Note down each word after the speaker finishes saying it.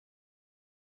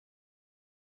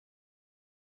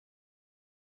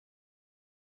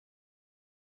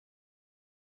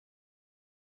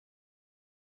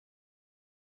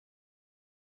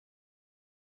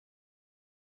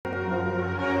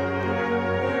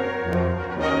Hello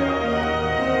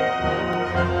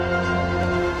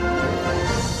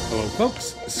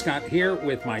folks, Scott here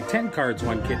with my 10 cards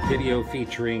 1 kit video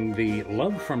featuring the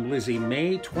Love from Lizi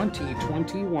May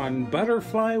 2021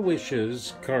 Butterfly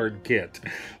Wishes card kit.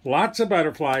 Lots of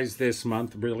butterflies this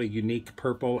month, really unique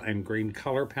purple and green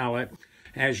color palette.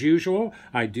 As usual,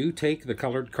 I do take the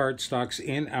colored cardstocks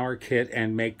in our kit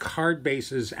and make card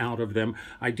bases out of them.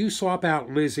 I do swap out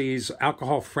Lizi's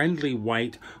alcohol-friendly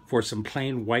white for some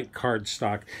plain white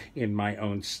cardstock in my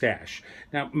own stash.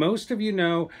 Now, most of you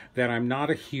know that I'm not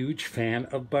a huge fan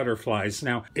of butterflies.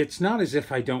 Now, it's not as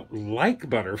if I don't like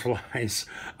butterflies.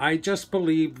 I just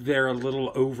believe they're a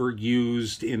little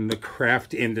overused in the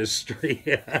craft industry.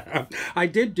 I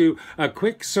did do a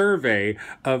quick survey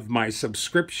of my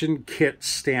subscription kit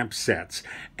stamp sets,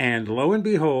 and lo and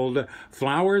behold,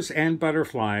 flowers and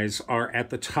butterflies are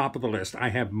at the top of the list. I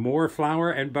have more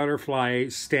flower and butterfly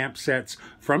stamp sets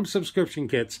from subscription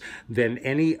kits than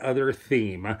any other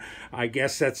theme. I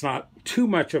guess that's not too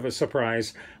much of a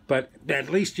surprise, but at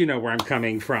least you know where I'm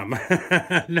coming from.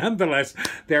 Nonetheless,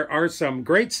 there are some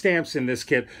great stamps in this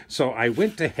kit, so I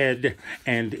went ahead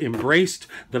and embraced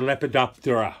the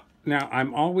Lepidoptera. Now,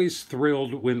 I'm always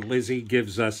thrilled when Lizi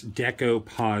gives us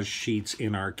decoupage sheets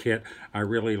in our kit. I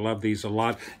really love these a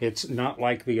lot. It's not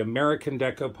like the American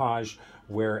decoupage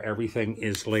where everything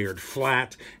is layered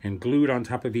flat and glued on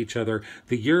top of each other.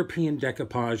 The European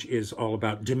decoupage is all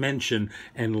about dimension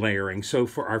and layering. So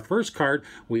for our first card,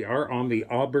 we are on the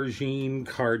aubergine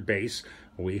card base.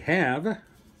 We have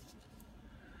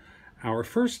our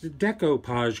first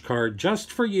decoupage card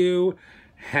just for you.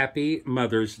 Happy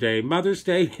Mother's Day. Mother's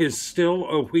Day is still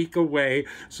a week away,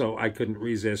 so I couldn't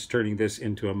resist turning this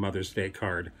into a Mother's Day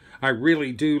card. I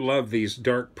really do love these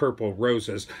dark purple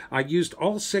roses. I used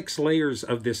all 6 layers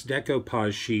of this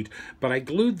decoupage sheet, but I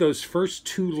glued those first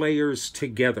 2 layers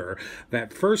together.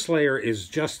 That first layer is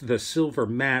just the silver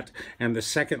matte, and the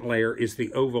second layer is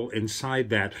the oval inside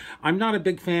that. I'm not a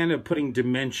big fan of putting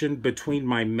dimension between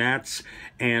my mattes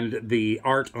and the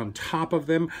art on top of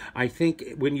them. I think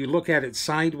when you look at it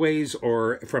sideways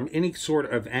or from any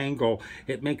sort of angle,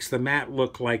 it makes the matte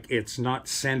look like it's not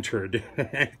centered.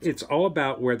 It's all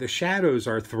about where the shadows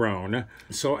are thrown.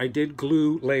 So I did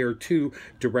glue layer 2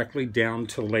 directly down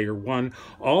to layer 1.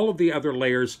 All of the other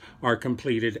layers are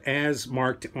completed as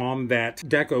marked on that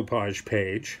decoupage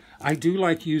page. I do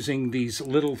like using these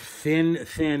little thin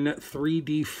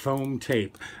 3D foam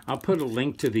tape. I'll put a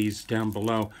link to these down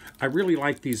below. I really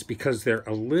like these because they're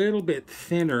a little bit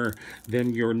thinner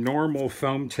than your normal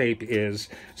foam tape is.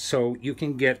 So you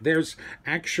can get, there's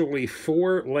actually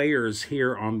 4 layers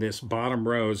here on this bottom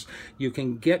rows. You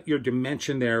can get your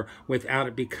dimension there without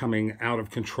it becoming out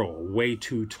of control, way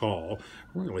too tall.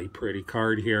 Really pretty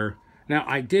card here. Now,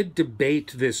 I did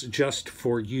debate this just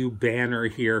for you banner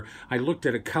here. I looked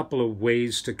at a couple of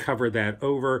ways to cover that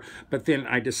over, but then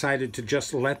I decided to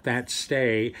just let that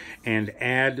stay and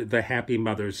add the Happy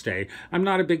Mother's Day. I'm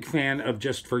not a big fan of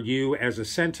just for you as a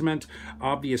sentiment.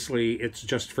 Obviously, it's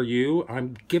just for you.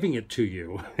 I'm giving it to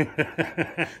you.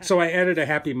 So I added a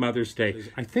Happy Mother's Day.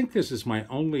 I think this is my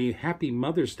only Happy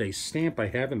Mother's Day stamp I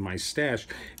have in my stash.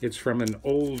 It's from an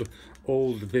old,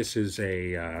 this is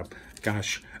a,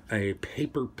 a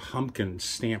paper pumpkin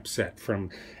stamp set from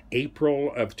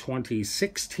April of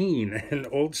 2016, an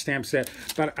old stamp set,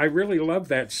 but I really love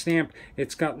that stamp.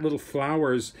 It's got little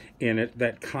flowers in it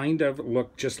that kind of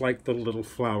look just like the little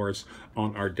flowers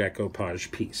on our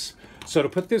decoupage piece. So to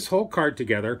put this whole card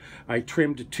together, I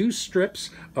trimmed 2 strips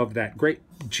of that great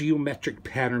geometric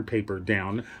pattern paper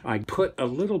down. I put a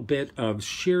little bit of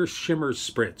sheer shimmer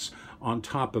spritz on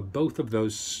top of both of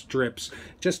those strips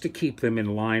just to keep them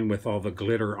in line with all the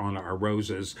glitter on our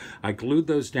roses. I glued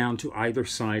those down to either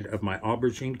side of my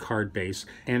aubergine card base,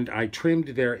 and I trimmed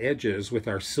their edges with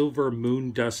our silver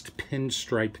moon dust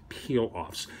pinstripe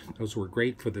peel-offs. Those were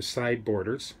great for the side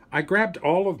borders. I grabbed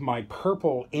all of my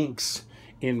purple inks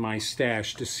in my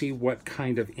stash to see what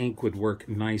kind of ink would work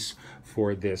nice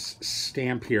for this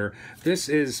stamp here. This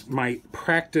is my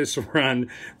practice run.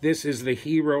 This is the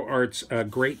Hero Arts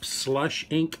Grape Slush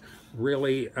ink.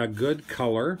 Really a good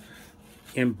color.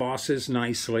 Embosses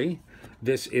nicely.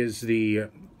 This is the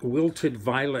Wilted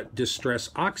Violet Distress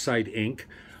Oxide ink.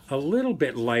 A little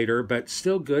bit lighter, but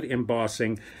still good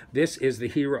embossing. This is the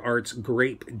Hero Arts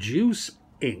Grape Juice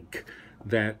ink.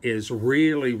 that is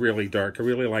really, really dark. I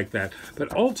really like that.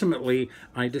 But ultimately,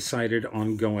 I decided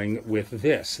on going with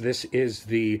this. This is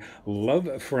the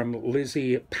Love From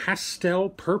Lizi Pastel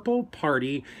Purple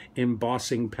Party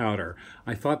Embossing Powder.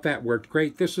 I thought that worked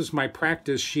great. This was my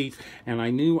practice sheet, and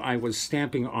I knew I was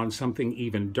stamping on something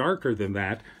even darker than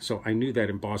that, so I knew that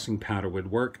embossing powder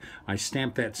would work. I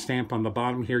stamped that stamp on the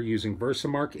bottom here using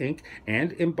Versamark ink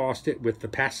and embossed it with the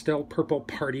Pastel Purple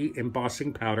Party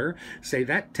Embossing Powder. Say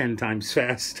that 10 times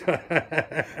fast.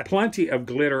 Plenty of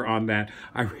glitter on that.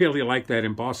 I really like that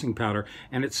embossing powder,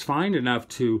 and it's fine enough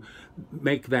to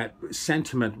make that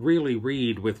sentiment really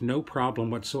read with no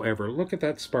problem whatsoever. Look at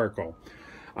that sparkle.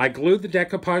 I glued the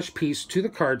decoupage piece to the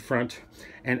card front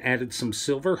and added some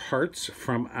silver hearts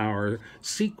from our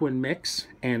sequin mix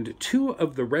and 2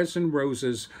 of the resin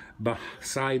roses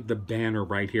beside the banner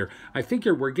right here. I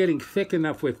figure we're getting thick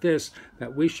enough with this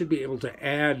that we should be able to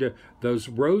add those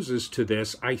roses to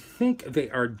this. I think they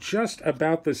are just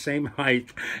about the same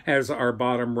height as our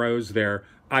bottom rose there.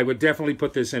 I would definitely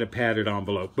put this in a padded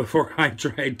envelope before I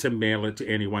tried to mail it to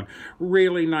anyone.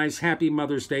 Really nice Happy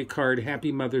Mother's Day card.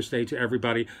 Happy Mother's Day to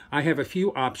everybody. I have a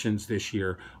few options this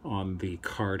year on the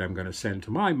card I'm going to send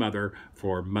to my mother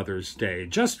for Mother's Day.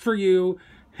 Just for you,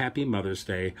 Happy Mother's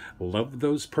Day. Love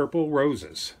those purple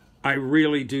roses. I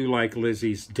really do like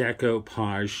Lizi's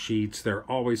decoupage sheets. They're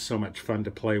always so much fun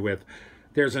to play with.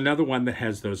 There's another one that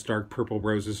has those dark purple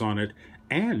roses on it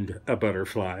and a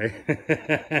butterfly.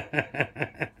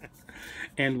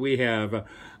 And we have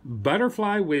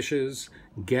Butterfly Wishes,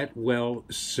 Get Well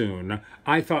Soon.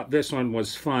 I thought this one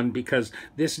was fun because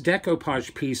this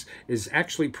decoupage piece is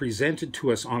actually presented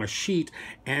to us on a sheet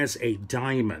as a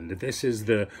diamond. This is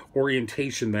the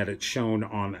orientation that it's shown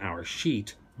on our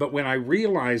sheet. But when I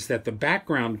realized that the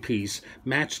background piece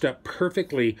matched up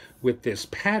perfectly with this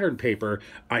pattern paper,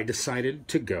 I decided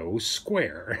to go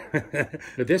square.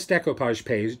 This decoupage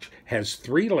page has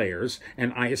 3 layers,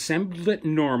 and I assembled it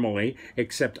normally,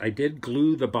 except I did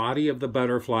glue the body of the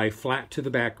butterfly flat to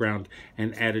the background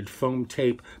and added foam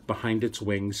tape behind its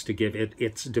wings to give it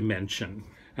its dimension.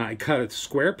 I cut a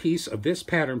square piece of this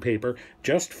pattern paper,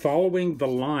 just following the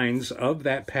lines of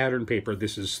that pattern paper.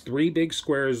 This is 3 big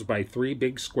squares by 3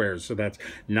 big squares, so that's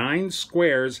 9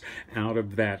 squares out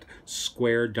of that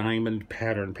square diamond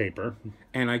pattern paper.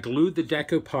 And I glued the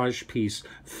decoupage piece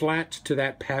flat to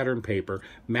that pattern paper,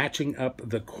 matching up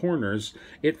the corners.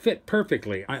 It fit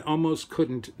perfectly. I almost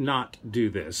couldn't not do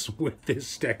this with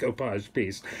this decoupage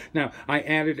piece. Now, I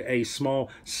added a small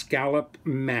scallop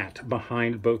mat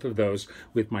behind both of those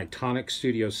with my Tonic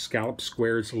Studio Scallop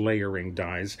Squares layering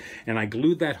dies, and I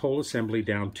glued that whole assembly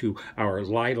down to our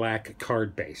lilac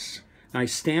card base. I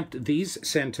stamped these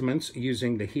sentiments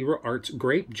using the Hero Arts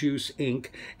Grape Juice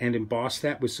ink and embossed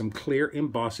that with some clear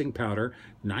embossing powder.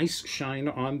 Nice shine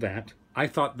on that. I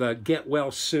thought the Get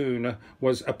Well Soon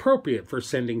was appropriate for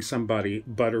sending somebody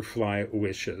butterfly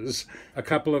wishes. A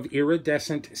couple of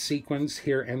iridescent sequins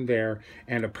here and there,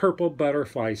 and a purple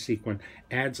butterfly sequin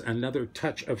adds another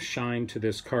touch of shine to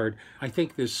this card. I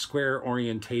think this square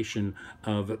orientation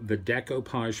of the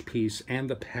decoupage piece and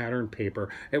the pattern paper,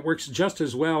 it works just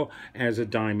as well as a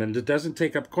diamond. It doesn't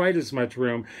take up quite as much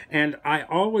room, and I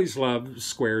always love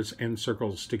squares and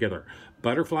circles together.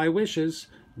 Butterfly wishes,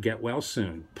 get well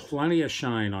soon. Plenty of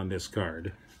shine on this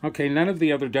card. Okay, none of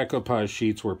the other decoupage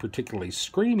sheets were particularly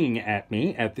screaming at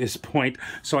me at this point,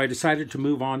 so I decided to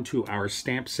move on to our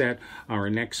stamp set. Our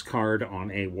next card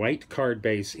on a white card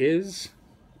base is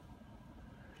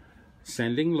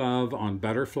Sending Love on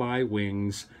Butterfly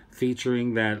Wings,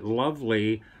 featuring that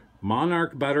lovely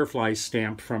Monarch Butterfly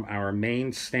stamp from our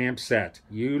main stamp set.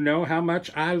 You know how much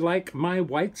I like my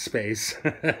white space.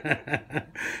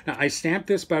 Now, I stamped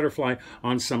this butterfly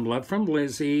on some Love From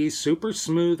Lizi super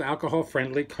smooth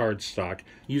alcohol-friendly cardstock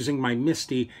using my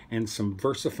Misty and some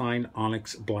VersaFine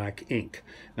Onyx Black ink.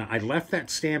 Now, I left that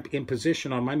stamp in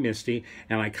position on my Misty,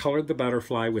 and I colored the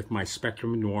butterfly with my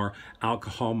Spectrum Noir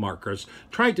alcohol markers.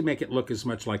 Tried to make it look as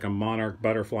much like a monarch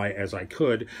butterfly as I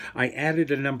could. I added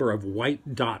a number of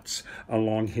white dots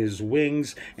along his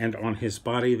wings and on his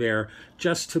body there,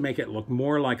 just to make it look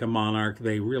more like a monarch.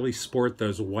 They really sport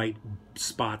those white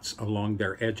spots along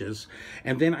their edges.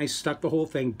 And then I stuck the whole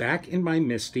thing back in my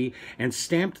Misty and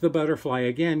stamped the butterfly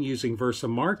again using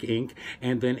Versamark ink,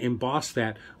 and then embossed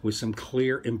that with some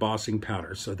clear embossing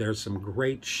powder. So there's some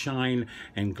great shine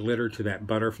and glitter to that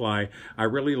butterfly. I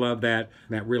really love that.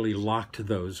 That really locked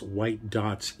those white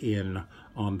dots in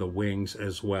on the wings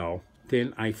as well.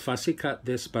 Then I fussy cut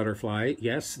this butterfly.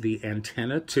 Yes, the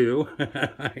antenna too.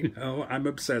 I know, I'm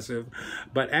obsessive.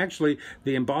 But actually,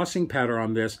 the embossing powder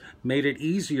on this made it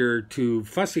easier to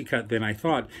fussy cut than I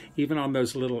thought. Even on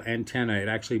those little antennae, it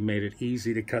actually made it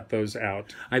easy to cut those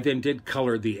out. I then did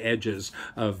color the edges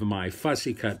of my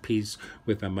fussy cut piece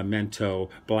with a Memento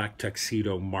black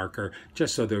tuxedo marker,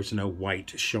 just so there's no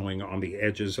white showing on the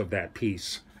edges of that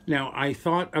piece. Now, I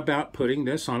thought about putting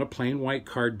this on a plain white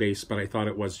card base, but I thought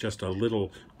it was just a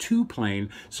little too plain,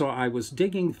 so I was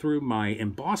digging through my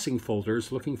embossing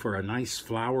folders looking for a nice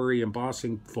flowery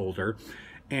embossing folder,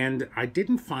 and I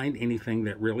didn't find anything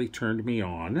that really turned me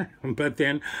on. But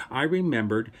then I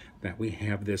remembered that we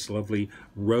have this lovely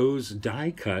rose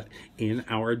die cut in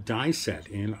our die set.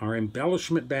 In our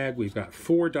embellishment bag, we've got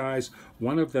 4 dies.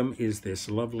 One of them is this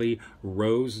lovely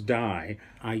rose die.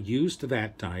 I used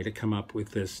that die to come up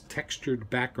with this textured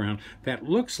background that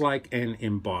looks like an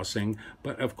embossing,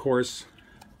 but of course,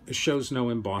 it shows no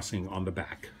embossing on the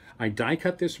back. I die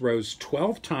cut this rose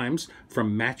 12 times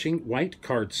from matching white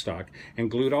cardstock and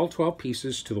glued all 12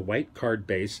 pieces to the white card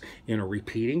base in a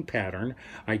repeating pattern.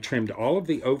 I trimmed all of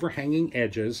the overhanging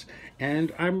edges,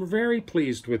 and I'm very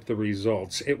pleased with the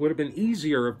results. It would have been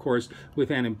easier, of course,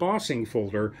 with an embossing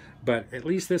folder, but at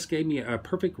least this gave me a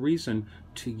perfect reason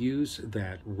to use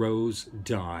that rose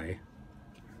die.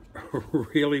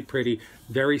 Really pretty,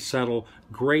 very subtle,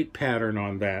 great pattern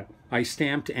on that. I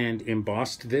stamped and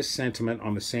embossed this sentiment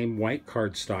on the same white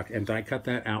cardstock and die cut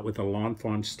that out with a Lawn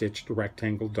Fawn stitched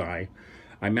rectangle die.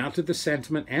 I mounted the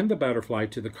sentiment and the butterfly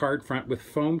to the card front with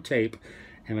foam tape,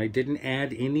 and I didn't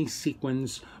add any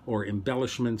sequins or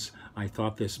embellishments. I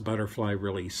thought this butterfly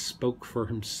really spoke for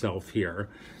himself here.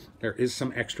 There is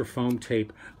some extra foam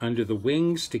tape under the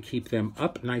wings to keep them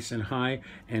up nice and high,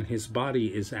 and his body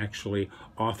is actually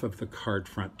off of the card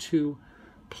front too.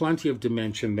 Plenty of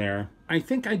dimension there. I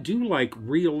think I do like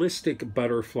realistic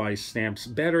butterfly stamps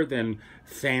better than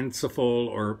fanciful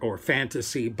or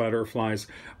fantasy butterflies.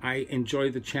 I enjoy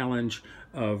the challenge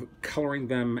of coloring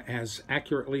them as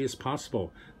accurately as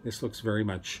possible. This looks very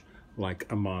much like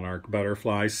a monarch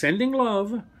butterfly sending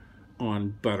love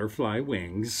on butterfly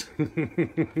wings.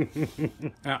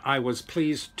 I was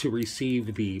pleased to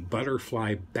receive the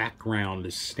butterfly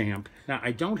background stamp. Now,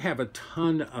 I don't have a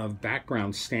ton of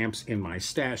background stamps in my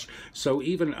stash, so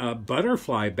even a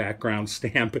butterfly background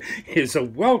stamp is a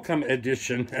welcome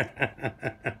addition.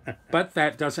 But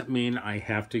that doesn't mean I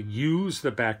have to use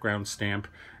the background stamp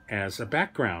as a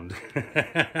background.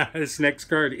 This next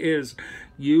card is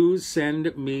You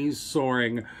Send Me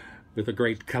Soaring, with a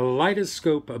great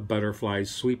kaleidoscope of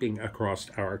butterflies sweeping across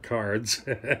our cards.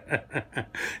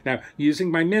 Now,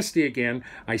 using my Misty again,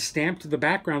 I stamped the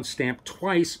background stamp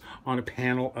twice on a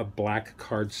panel of black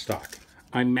cardstock.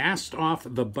 I masked off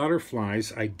the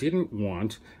butterflies I didn't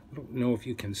want. I don't know if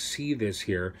you can see this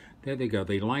here. There they go.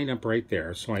 They line up right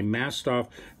there. So I masked off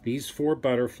these 4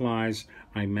 butterflies.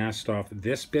 I masked off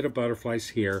this bit of butterflies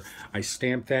here. I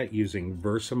stamped that using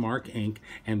Versamark ink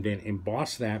and then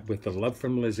embossed that with the Love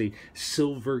From Lizi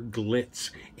Silver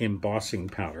Glitz embossing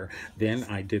powder. Then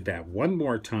I did that one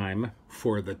more time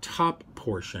for the top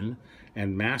portion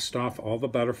and masked off all the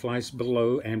butterflies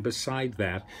below and beside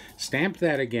that. Stamped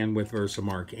that again with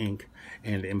Versamark ink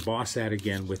and embossed that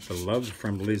again with the Love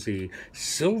From Lizi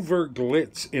Silver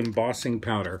Glitz embossing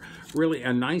powder. Really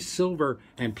a nice silver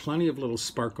and plenty of little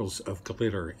sparkles of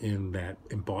glitter in that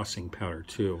embossing powder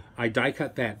too. I die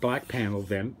cut that black panel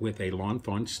then with a Lawn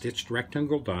Fawn stitched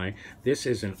rectangle die. This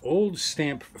is an old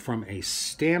stamp from a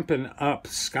Stampin' Up!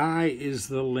 Sky is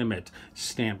the Limit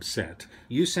stamp set.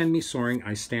 You Send Me Soaring,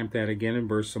 I stamped that again in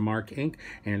Versamark ink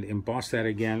and embossed that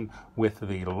again with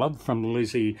the Love From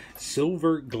Lizi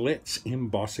Silver Glitz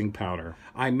embossing powder.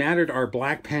 I matted our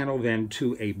black panel then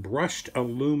to a brushed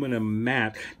aluminum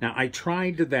mat. Now, I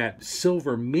tried that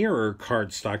silver mirror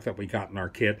cardstock that we got in our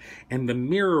kit, and the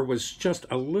mirror was just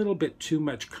a little bit too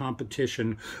much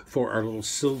competition for our little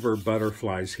silver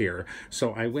butterflies here.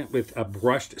 So I went with a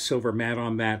brushed silver mat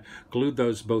on that, glued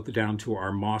those both down to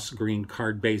our moss green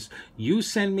card base. You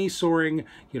Send Me Soaring,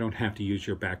 you don't have to use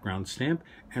your background stamp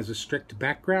as a strict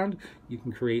background. You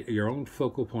can create your own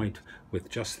focal point with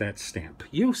just that stamp.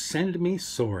 You Send Me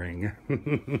Soaring.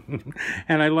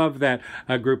 And I love that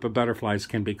a group of butterflies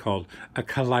can be called a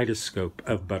kaleidoscope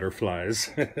of butterflies.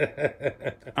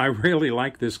 I really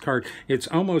like this card. It's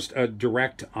almost a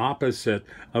direct opposite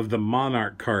of the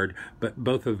Monarch card, but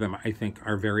both of them I think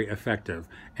are very effective.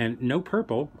 And no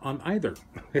purple on either.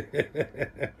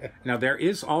 Now, there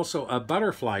is also a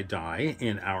butterfly die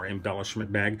in our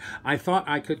embellishment bag. I thought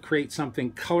I could create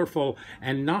something colorful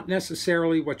and not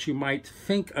necessarily what you might might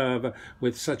think of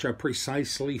with such a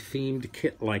precisely themed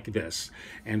kit like this.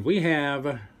 And we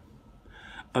have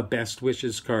a Best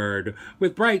Wishes card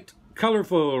with bright,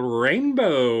 colorful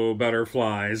rainbow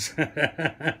butterflies.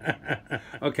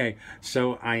 Okay,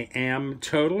 so I am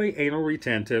totally anal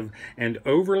retentive and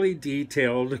overly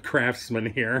detailed craftsman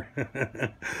here,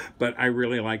 but I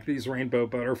really like these rainbow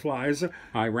butterflies.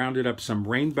 I rounded up some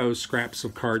rainbow scraps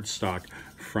of cardstock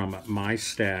from my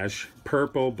stash: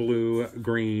 purple, blue,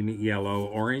 green, yellow,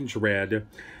 orange, red,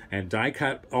 and die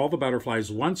cut all the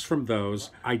butterflies once from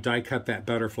those. I die cut that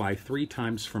butterfly 3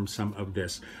 times from some of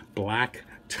this black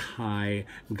tie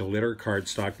glitter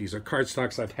cardstock. These are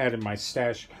cardstocks I've had in my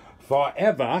stash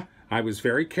forever. I was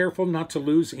very careful not to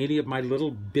lose any of my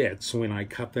little bits when I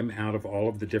cut them out of all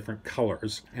of the different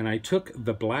colors. And I took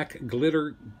the black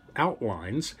glitter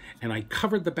outlines and I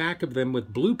covered the back of them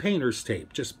with blue painter's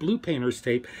tape, just blue painter's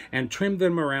tape, and trimmed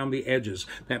them around the edges.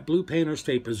 That blue painter's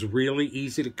tape is really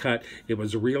easy to cut. It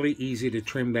was really easy to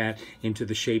trim that into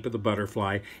the shape of the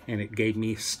butterfly, and it gave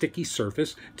me sticky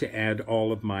surface to add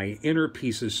all of my inner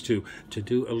pieces to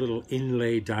do a little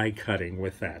inlay die cutting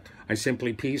with that. I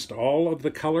simply pieced all of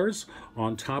the colors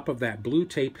on top of that blue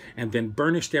tape and then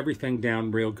burnished everything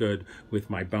down real good with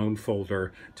my bone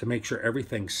folder to make sure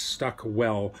everything stuck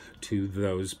well to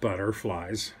those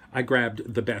butterflies. I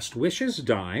grabbed the Best Wishes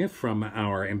die from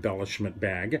our embellishment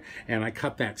bag, and I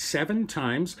cut that 7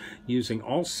 times using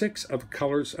all 6 of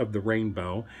colors of the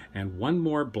rainbow and 1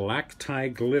 more black tie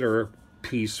glitter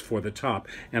piece for the top,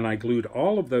 and I glued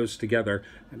all of those together.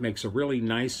 It makes a really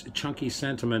nice chunky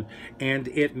sentiment, and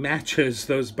it matches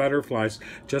those butterflies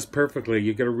just perfectly.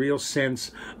 You get a real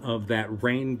sense of that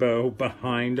rainbow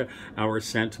behind our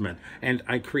sentiment. And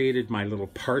I created my little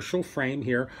partial frame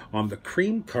here on the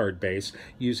cream card base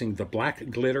using the black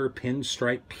glitter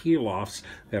pinstripe peel-offs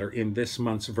that are in this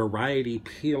month's variety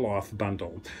peel-off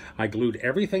bundle. I glued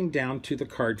everything down to the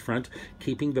card front,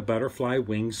 keeping the butterfly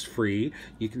wings free.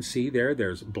 You can see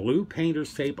there's blue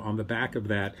painter's tape on the back of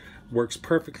that. Works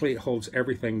perfectly, it holds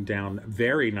everything down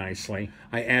very nicely.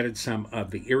 I added some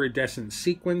of the iridescent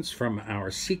sequins from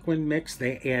our sequin mix.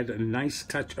 They add a nice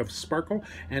touch of sparkle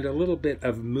and a little bit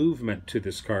of movement to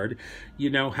this card. You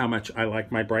know how much I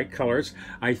like my bright colors.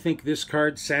 I think this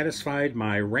card satisfied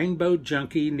my rainbow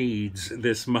junkie needs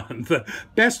this month.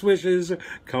 Best wishes,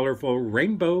 colorful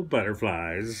rainbow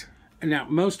butterflies. Now,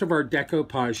 most of our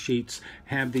decoupage sheets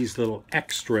have these little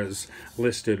extras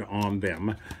listed on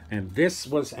them, and this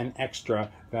was an extra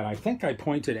that I think I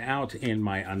pointed out in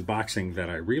my unboxing that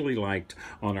I really liked.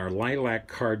 On our lilac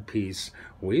card piece,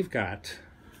 we've got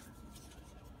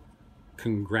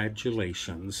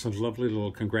congratulations, a lovely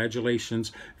little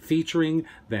congratulations featuring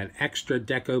that extra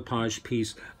decoupage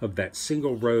piece of that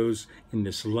single rose in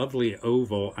this lovely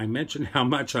oval. I mentioned how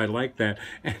much I like that,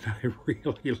 and I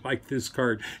really like this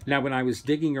card. Now, when I was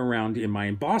digging around in my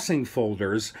embossing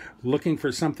folders looking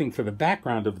for something for the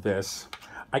background of this,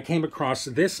 I came across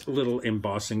this little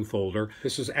embossing folder.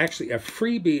 This was actually a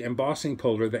freebie embossing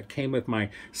folder that came with my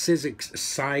Sizzix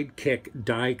Sidekick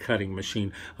die cutting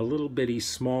machine, a little bitty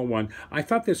small one. I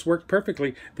thought this worked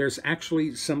perfectly. There's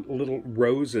actually some little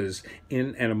roses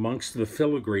in and amongst the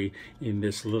filigree in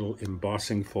this little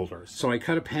embossing folder. So I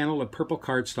cut a panel of purple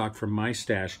cardstock from my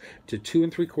stash to 2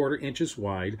 3/4 inches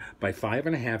wide by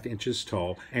 5.5 inches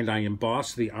tall, and I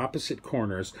embossed the opposite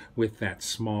corners with that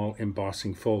small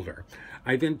embossing folder.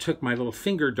 I then took my little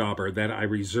finger dauber that I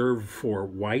reserved for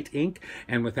white ink,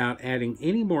 and without adding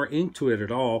any more ink to it at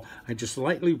all, I just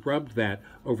lightly rubbed that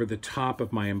over the top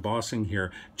of my embossing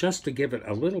here, just to give it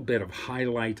a little bit of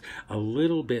highlight, a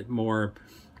little bit more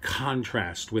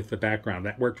contrast with the background.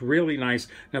 That worked really nice.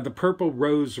 Now, the purple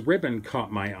rose ribbon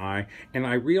caught my eye, and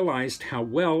I realized how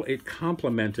well it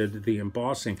complemented the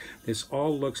embossing. This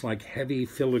all looks like heavy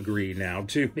filigree now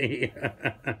to me.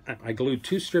 I glued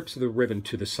 2 strips of the ribbon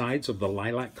to the sides of the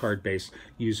lilac card base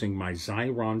using my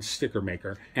Xyron sticker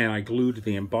maker, and I glued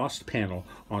the embossed panel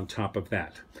on top of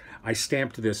that. I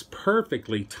stamped this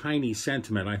perfectly tiny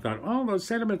sentiment. I thought, oh, those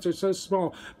sentiments are so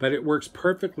small, but it works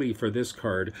perfectly for this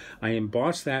card. I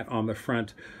embossed that on the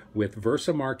front with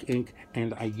Versamark ink,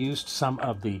 and I used some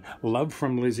of the Love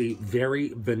From Lizi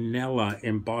Very Vanilla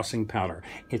embossing powder.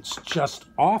 It's just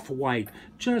off-white,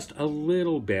 just a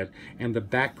little bit, and the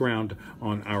background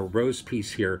on our rose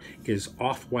piece here is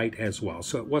off-white as well,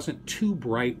 so it wasn't too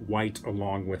bright white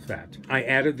along with that. I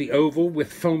added the oval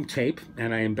with foam tape,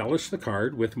 and I embellished the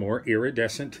card with more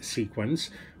iridescent sequins.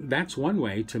 That's one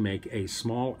way to make a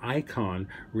small icon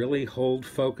really hold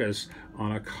focus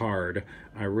on a card.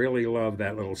 I really love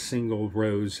that little single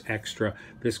rose extra.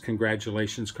 This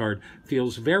congratulations card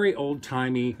feels very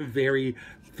old-timey, very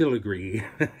filigree.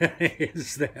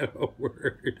 Is that a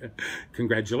word?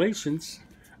 Congratulations.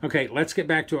 Okay, let's get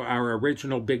back to our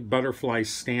original big butterfly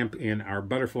stamp in our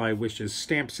Butterfly Wishes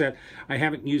stamp set. I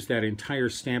haven't used that entire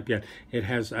stamp yet. It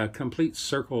has a complete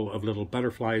circle of little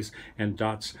butterflies and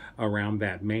dots around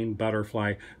that main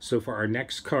butterfly. So for our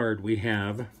next card, we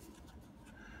have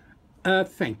a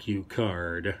thank you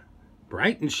card.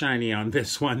 Bright and shiny on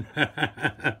this one.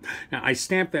 Now, I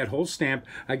stamped that whole stamp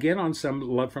again on some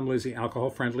Love From Lizi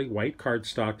alcohol-friendly white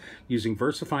cardstock using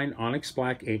VersaFine Onyx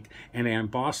Black ink, and I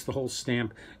embossed the whole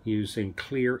stamp using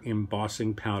clear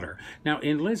embossing powder. Now,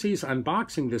 in Lizi's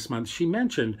unboxing this month, she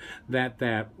mentioned that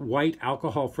that white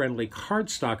alcohol-friendly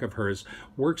cardstock of hers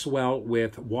works well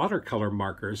with watercolor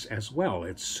markers as well.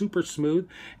 It's super smooth,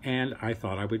 and I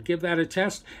thought I would give that a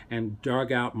test and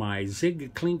dug out my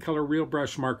Zig Clean Color Real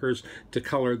Brush markers to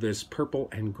color this purple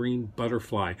and green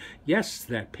butterfly. Yes,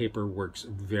 that paper works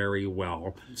very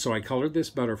well. So I colored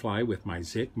this butterfly with my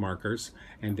Zig markers,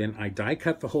 and then I die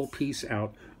cut the whole piece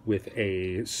out with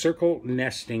a circle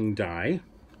nesting die.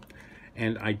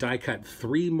 And I die cut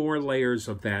 3 more layers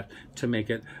of that to make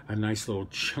it a nice little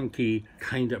chunky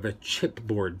kind of a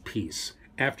chipboard piece.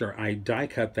 After I die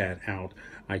cut that out,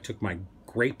 I took my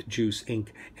grape juice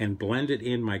ink and blended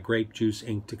in my grape juice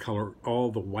ink to color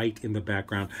all the white in the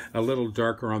background, a little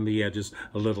darker on the edges,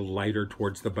 a little lighter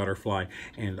towards the butterfly,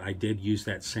 and I did use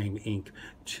that same ink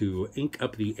to ink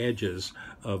up the edges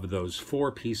of those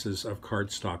 4 pieces of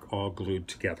cardstock all glued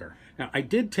together. Now, I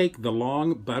did take the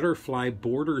long butterfly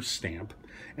border stamp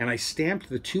and I stamped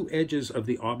the 2 edges of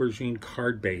the aubergine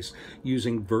card base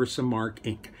using Versamark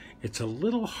ink. It's a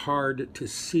little hard to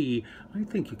see. I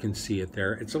think you can see it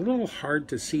there. It's a little hard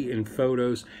to see in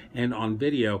photos and on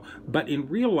video, but in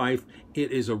real life,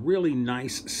 it is a really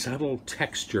nice, subtle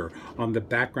texture on the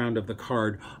background of the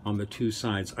card on the 2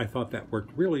 sides. I thought that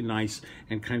worked really nice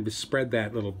and kind of spread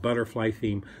that little butterfly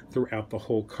theme throughout the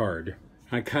whole card.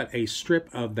 I cut a strip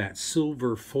of that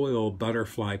silver foil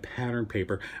butterfly pattern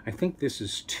paper. I think this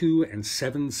is 2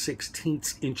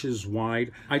 7/16 inches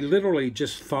wide. I literally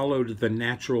just followed the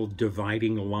natural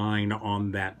dividing line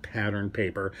on that pattern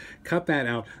paper, cut that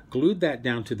out, glued that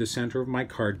down to the center of my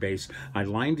card base. I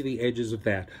lined the edges of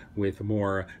that with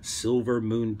more silver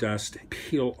moon dust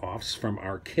peel-offs from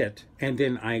our kit, and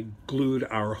then I glued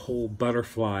our whole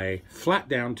butterfly flat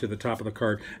down to the top of the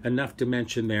card, enough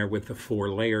dimension there with the 4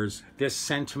 layers. This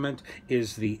sentiment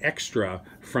is the extra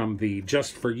from the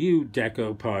Just For You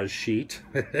decoupage sheet.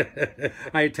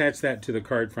 I attached that to the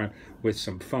card front with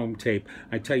some foam tape.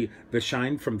 I tell you, the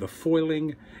shine from the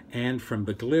foiling and from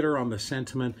the glitter on the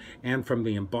sentiment and from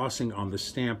the embossing on the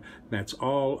stamp, that's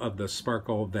all of the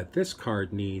sparkle that this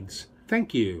card needs.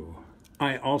 Thank you.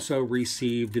 I also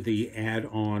received the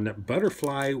add-on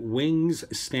Butterfly Wings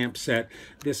stamp set.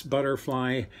 This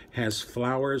butterfly has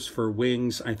flowers for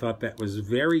wings. I thought that was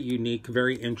very unique,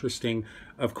 very interesting.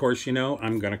 Of course, you know,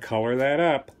 I'm going to color that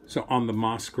up. So on the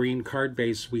moss green card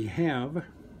base, we have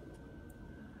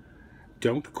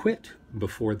 "Don't Quit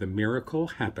Before the Miracle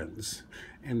Happens."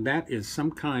 And that is some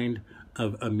kind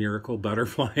of a miracle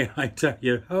butterfly, I tell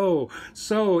you. Oh,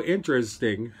 so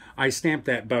interesting. I stamped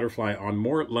that butterfly on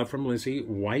more Love From Lizi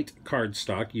white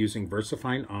cardstock using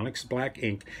VersaFine Onyx Black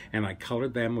ink, and I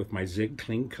colored them with my Zig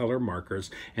Clean Color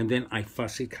markers, and then I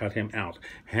fussy cut him out.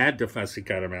 Had to fussy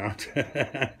cut him out.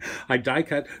 I die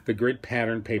cut the grid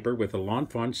pattern paper with a Lawn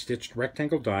Fawn stitched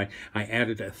rectangle die. I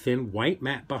added a thin white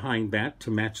mat behind that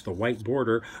to match the white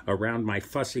border around my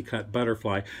fussy cut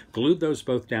butterfly, glued those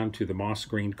both down to the moss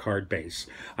green card base.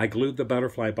 I glued the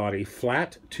butterfly body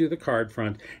flat to the card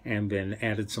front and then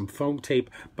added some foam tape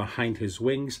behind his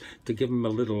wings to give him a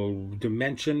little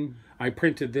dimension. I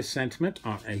printed this sentiment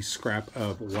on a scrap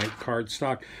of white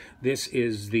cardstock. This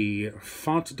is the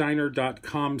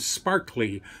fontdiner.com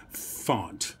sparkly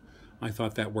font. I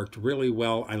thought that worked really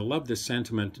well. I love the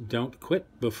sentiment, "Don't quit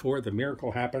before the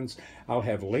miracle happens." I'll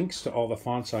have links to all the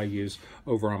fonts I use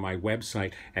over on my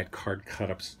website at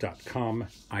cardcutups.com.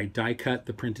 I die cut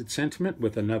the printed sentiment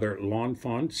with another Lawn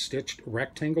Fawn stitched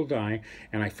rectangle die,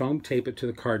 and I foam tape it to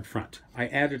the card front. I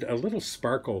added a little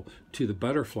sparkle to the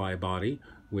butterfly body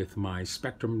with my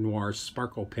Spectrum Noir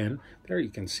sparkle pen. There, you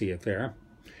can see it there.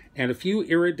 And a few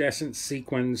iridescent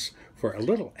sequins for a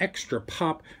little extra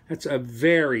pop. That's a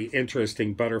very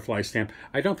interesting butterfly stamp.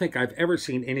 I don't think I've ever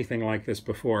seen anything like this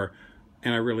before,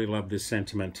 and I really love this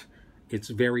sentiment. It's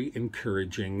very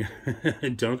encouraging.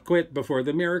 Don't quit before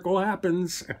the miracle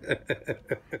happens.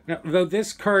 Now, though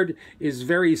this card is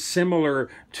very similar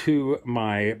to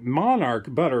my Monarch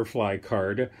butterfly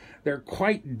card, they're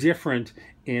quite different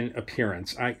in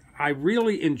appearance. I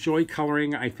really enjoy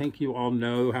coloring. I think you all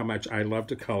know how much I love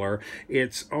to color.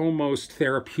 It's almost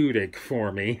therapeutic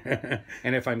for me.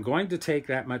 And if I'm going to take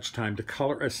that much time to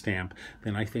color a stamp,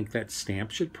 then I think that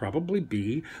stamp should probably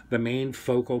be the main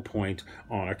focal point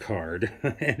on a card.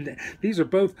 And these are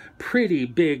both pretty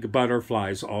big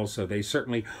butterflies also. They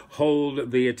certainly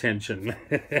hold the attention.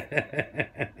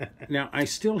 Now, I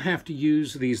still have to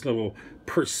use these little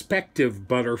perspective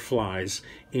butterflies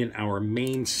in our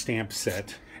main stamp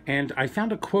set. And I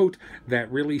found a quote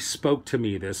that really spoke to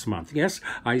me this month. Yes,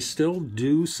 I still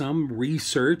do some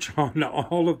research on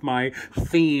all of my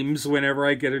themes whenever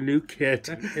I get a new kit.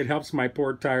 It helps my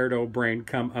poor tired old brain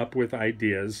come up with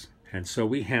ideas. And so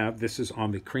we have, this is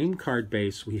on the cream card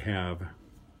base, we have: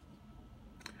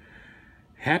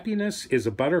 happiness is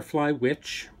a butterfly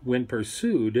which, when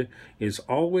pursued, is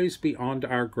always beyond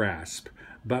our grasp,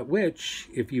 but which,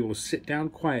 if you will sit down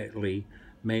quietly,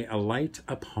 may alight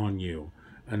upon you.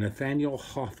 A Nathaniel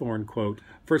Hawthorne quote.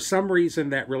 For some reason,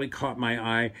 that really caught my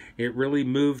eye. It really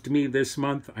moved me this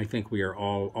month. I think we are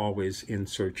all always in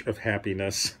search of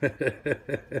happiness.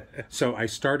 So I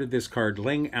started this card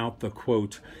laying out the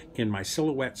quote in my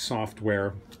Silhouette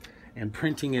software and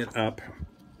printing it up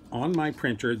on my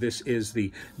printer. This is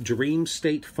the Dream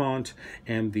State font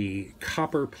and the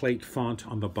copper plate font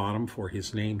on the bottom for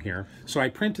his name here. So I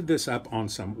printed this up on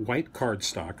some white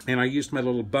cardstock, and I used my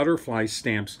little butterfly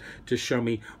stamps to show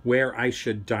me where I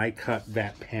should die cut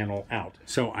that panel out.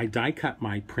 So I die cut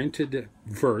my printed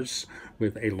verse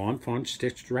with a Lawn Fawn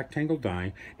stitched rectangle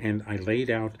die, and I laid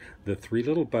out the 3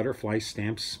 little butterfly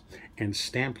stamps and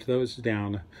stamped those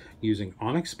down using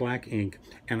onyx black ink,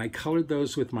 and I colored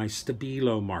those with my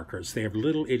Stabilo markers. They have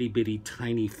little itty-bitty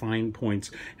tiny fine points,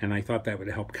 and I thought that would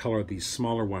help color these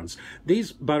smaller ones.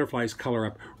 These butterflies color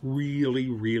up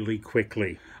really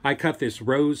quickly. I cut this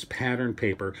rose pattern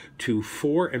paper to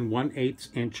 4 1/8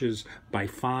 inches by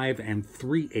 5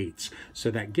 3/8,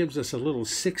 so that gives us a little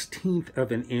 1/16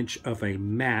 of an inch of a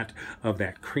mat of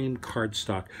that cream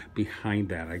cardstock behind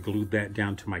that. I glued that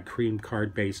down to my cream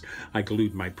card base. I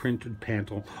glued my printed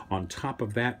panel on top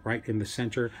of that right in the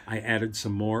center. I added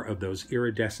some more of those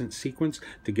iridescent sequins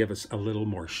to give us a little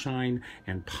more shine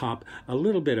and pop, a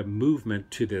little bit of movement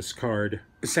to this card.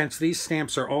 Since these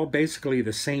stamps are all basically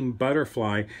the same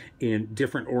butterfly in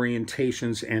different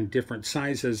orientations and different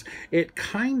sizes, it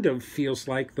kind of feels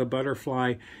like the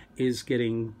butterfly is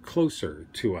getting closer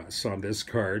to us on this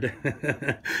card.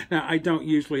 Now, I don't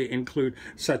usually include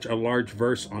such a large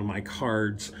verse on my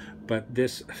cards, but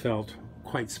this felt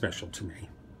quite special to me.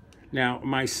 Now,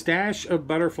 my stash of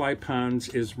butterfly puns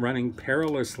is running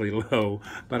perilously low,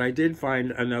 but I did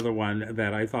find another one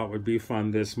that I thought would be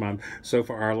fun this month. So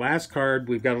for our last card,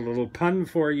 we've got a little pun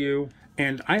for you.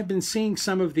 And I've been seeing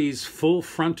some of these full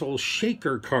frontal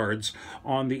shaker cards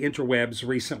on the interwebs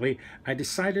recently. I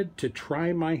decided to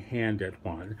try my hand at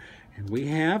one. And we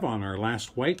have, on our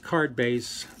last white card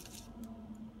base,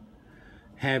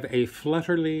 have a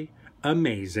flutterly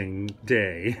amazing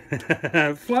day.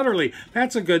 Flutterly,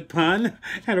 that's a good pun.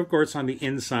 And of course on the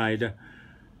inside,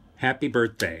 happy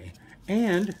birthday.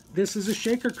 And this is a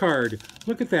shaker card.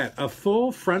 Look at that, a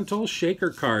full frontal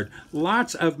shaker card.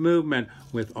 Lots of movement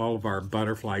with all of our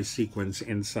butterfly sequins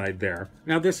inside there.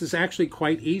 Now this is actually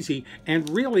quite easy and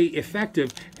really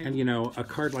effective. And you know, a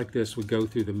card like this would go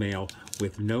through the mail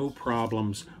with no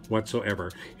problems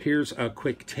whatsoever. Here's a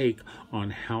quick take on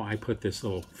how I put this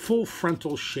little full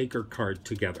frontal shaker card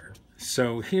together.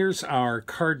 So here's our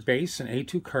card base, an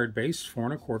A2 card base, 4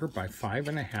 1/4 by 5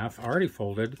 1/2, already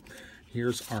folded.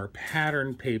 Here's our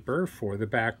pattern paper for the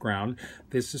background.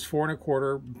 This is 4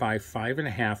 1/4 by 5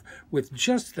 1/2 with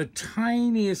just the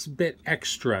tiniest bit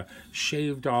extra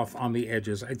shaved off on the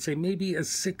edges. I'd say maybe a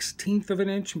 1/16 of an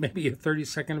inch, maybe a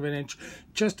 32nd of an inch,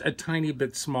 just a tiny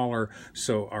bit smaller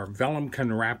so our vellum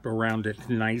can wrap around it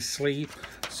nicely.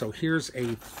 So here's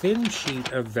a thin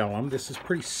sheet of vellum. This is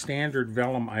pretty standard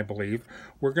vellum, I believe.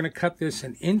 We're going to cut this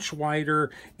an inch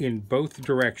wider in both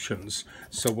directions.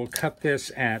 So we'll cut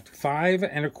this at 5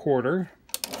 1/4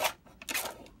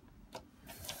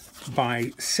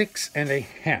 by 6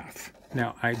 1/2.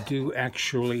 Now I do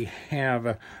actually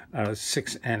have a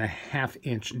 6 1/2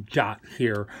 inch dot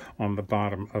here on the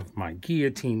bottom of my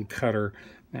guillotine cutter.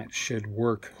 That should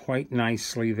work quite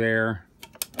nicely there.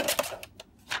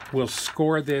 We'll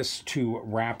score this to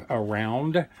wrap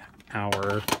around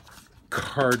our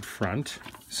card front.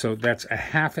 So that's a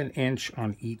 1/2 inch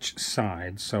on each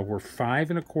side. So we're 5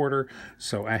 1/4,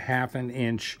 so a 1/2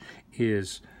 inch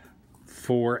is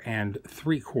 4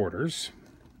 3/4.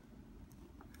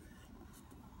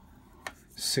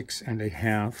 6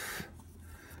 1/2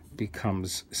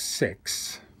 becomes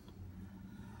 6.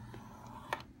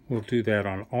 We'll do that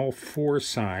on all 4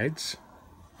 sides.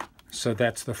 So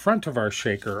that's the front of our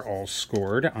shaker all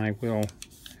scored. I will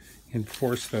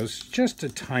enforce those just a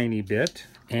tiny bit,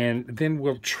 and then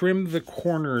we'll trim the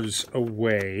corners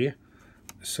away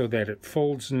so that it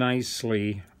folds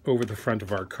nicely over the front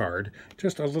of our card,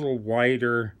 just a little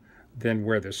wider than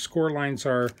where the score lines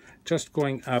are, just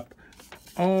going up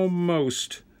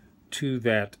almost to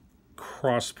that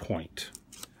cross point.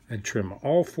 And trim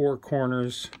all 4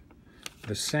 corners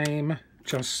the same,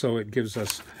 just so it gives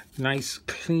us nice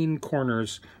clean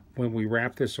corners when we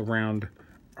wrap this around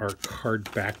our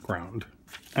card background.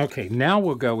 Okay, now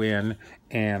we'll go in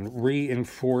and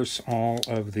reinforce all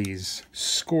of these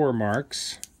score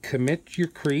marks. Commit your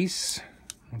crease.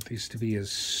 I want these to be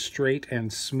as straight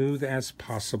and smooth as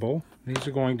possible. These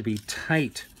are going to be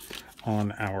tight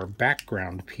on our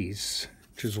background piece,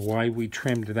 which is why we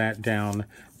trimmed that down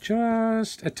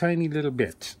just a tiny little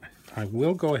bit. I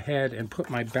will go ahead and put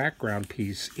my background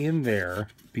piece in there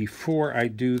before I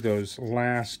do those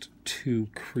last 2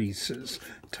 creases.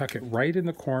 Tuck it right in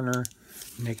the corner.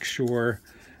 Make sure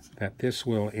that this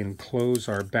will enclose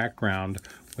our background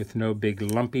with no big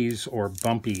lumpies or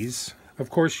bumpies. Of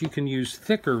course, you can use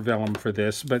thicker vellum for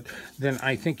this, but then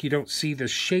I think you don't see the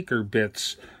shaker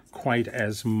bits quite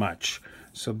as much.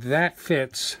 So that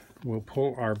fits. We'll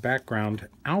pull our background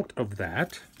out of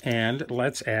that, and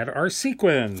let's add our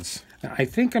sequins. Now, I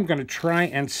think I'm going to try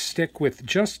and stick with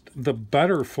just the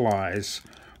butterflies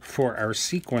for our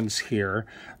sequins here.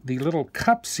 The little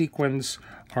cup sequins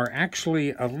are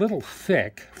actually a little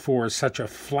thick for such a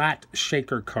flat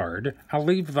shaker card. I'll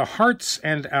leave the hearts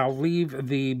and I'll leave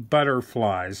the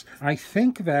butterflies. I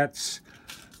think that's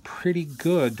pretty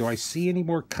good. Do I see any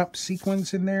more cup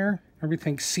sequins in there?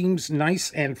 Everything seems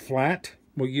nice and flat.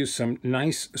 We'll use some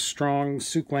nice, strong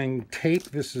Souklang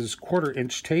tape. This is 1/4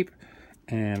 inch tape.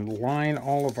 And line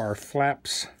all of our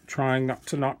flaps, trying not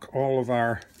to knock all of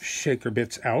our shaker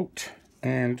bits out.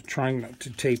 And trying not to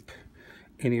tape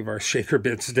any of our shaker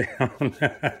bits down.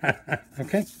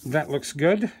 Okay, that looks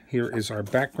good. Here is our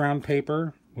background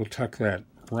paper. We'll tuck that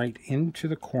right into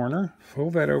the corner.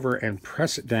 Fold that over and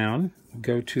press it down.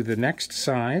 Go to the next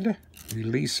side.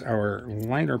 Release our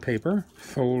liner paper.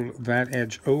 Fold that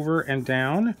edge over and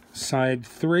down. Side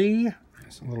 3.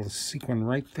 There's a little sequin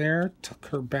right there. Tuck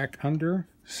her back under.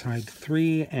 Side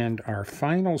 3 and our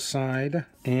final side.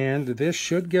 And this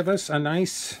should give us a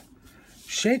nice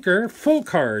shaker, full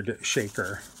card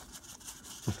shaker.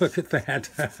 Look at that.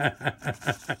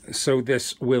 So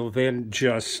this will then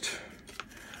just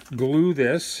glue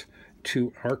this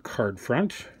to our card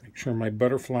front. Make sure my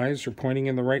butterflies are pointing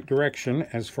in the right direction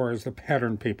as far as the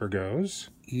pattern paper goes.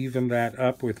 Even that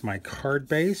up with my card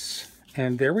base.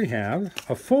 And there we have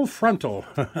a full frontal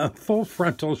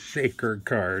shaker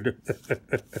card.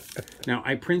 Now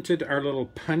I printed our little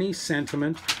punny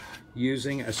sentiment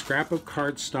using a scrap of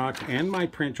cardstock and my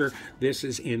printer. This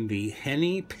is in the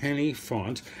Henny Penny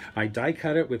font. I die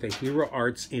cut it with a Hero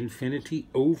Arts Infinity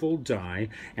oval die,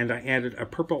 and I added a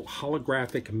purple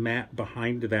holographic mat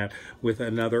behind that with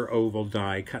another oval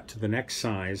die cut to the next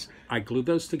size. I glued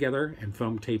those together and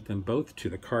foam taped them both to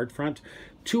the card front.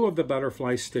 2 of the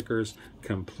butterfly stickers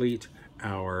complete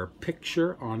our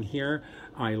picture on here.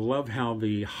 I love how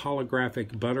the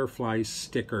holographic butterfly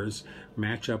stickers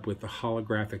match up with the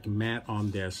holographic mat on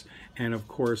this. And of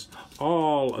course,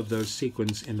 all of those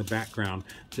sequins in the background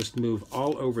just move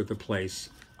all over the place.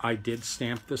 I did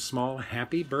stamp the small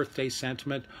happy birthday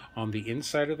sentiment on the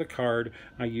inside of the card.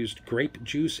 I used grape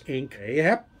juice ink. A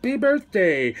happy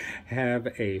birthday! Have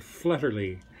a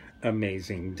flutterly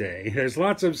amazing day. There's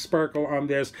lots of sparkle on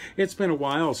this. It's been a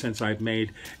while since I've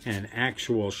made an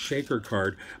actual shaker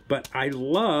card, but I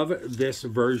love this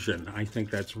version. I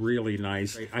think that's really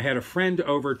nice. I had a friend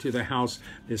over to the house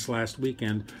this last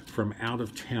weekend from out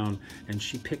of town, and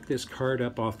she picked this card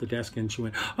up off the desk and she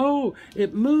went, "Oh,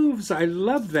 it moves. I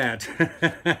love that."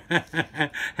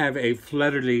 Have a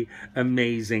flutterly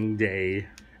amazing day.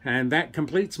 And that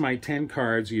completes my 10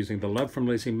 cards using the Love from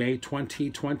Lizi May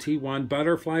 2021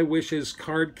 Butterfly Wishes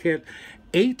card kit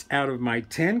 8 out of my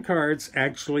 10 cards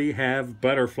actually have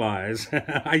butterflies.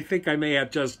 I think I may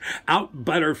have just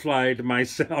out-butterflied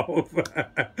myself.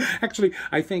 Actually,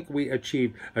 I think we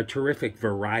achieved a terrific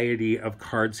variety of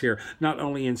cards here, not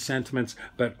only in sentiments,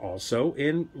 but also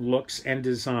in looks and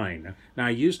design. Now,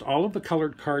 I used all of the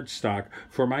colored cardstock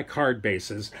for my card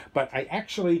bases, but I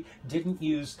actually didn't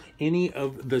use any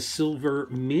of the silver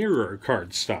mirror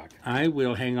cardstock. I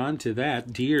will hang on to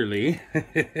that dearly.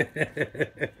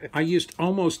 I used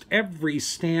almost every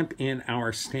stamp in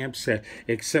our stamp set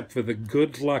except for the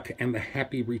Good Luck and the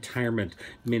Happy Retirement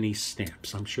mini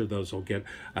stamps. I'm sure those will get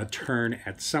a turn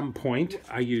at some point.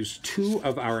 I used 2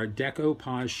 of our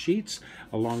decoupage sheets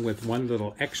along with 1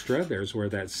 little extra. There's where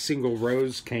that single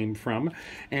rose came from.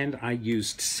 And I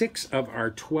used 6 of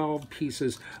our 12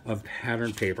 pieces of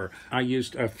pattern paper. I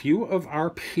used a few of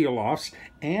our peel-offs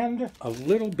and a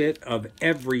little bit of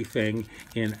everything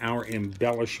in our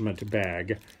embellishment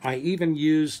bag. I even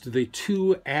used the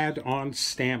 2 add-on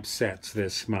stamp sets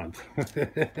this month.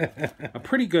 A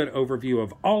pretty good overview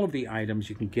of all of the items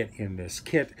you can get in this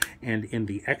kit and in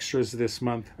the extras this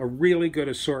month. A really good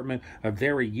assortment of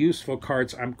very useful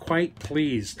cards. I'm quite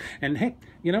pleased. And heck,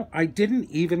 you know, I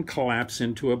didn't even collapse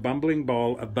into a bumbling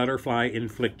ball of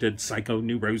butterfly-inflicted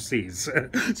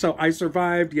psychoneuroses. So I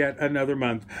survived yet another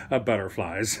month of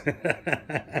butterflies.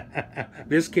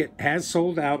 This kit has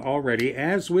sold out already,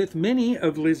 as with many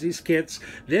of Lizi's kits.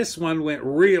 This one went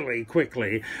really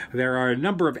quickly. There are a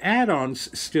number of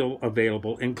add-ons still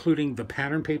available, including the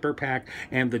pattern paper pack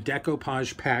and the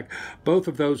decoupage pack. Both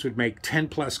of those would make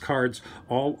 10+ cards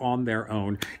all on their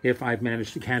own. If I've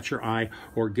managed to catch your eye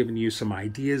or given you some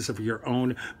ideas of your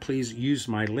own, please use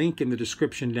my link in the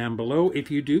description down below if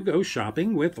you do go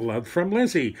shopping with Love from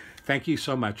Lizi. Thank you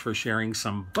so much for sharing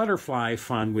some butterfly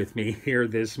fun with me here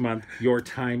this month. Your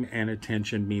time and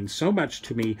attention means so much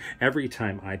to me every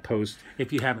time I post.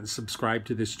 If you haven't subscribed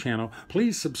to this channel,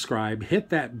 please subscribe, hit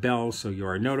that bell so you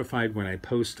are notified when I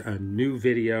post a new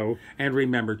video. And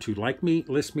remember to like me,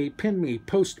 list me, pin me,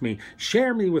 post me,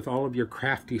 share me with all of your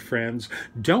crafty friends.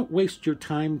 Don't waste your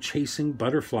time chasing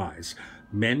butterflies.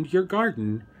 Mend your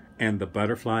garden, and the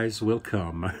butterflies will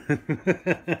come.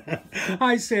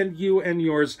 I send you and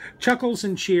yours chuckles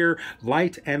and cheer,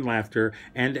 light and laughter,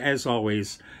 and as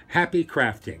always, happy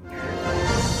crafting.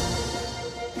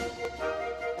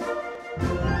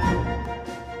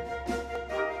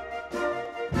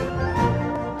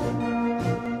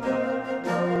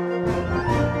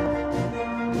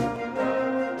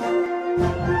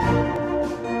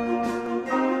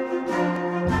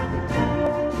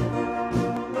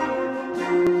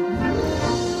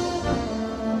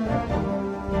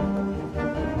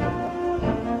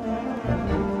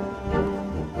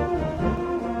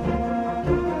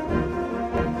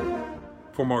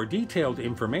 For more detailed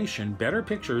information, better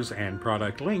pictures, and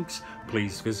product links,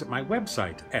 please visit my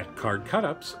website at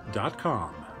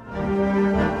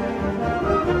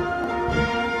cardcutups.com.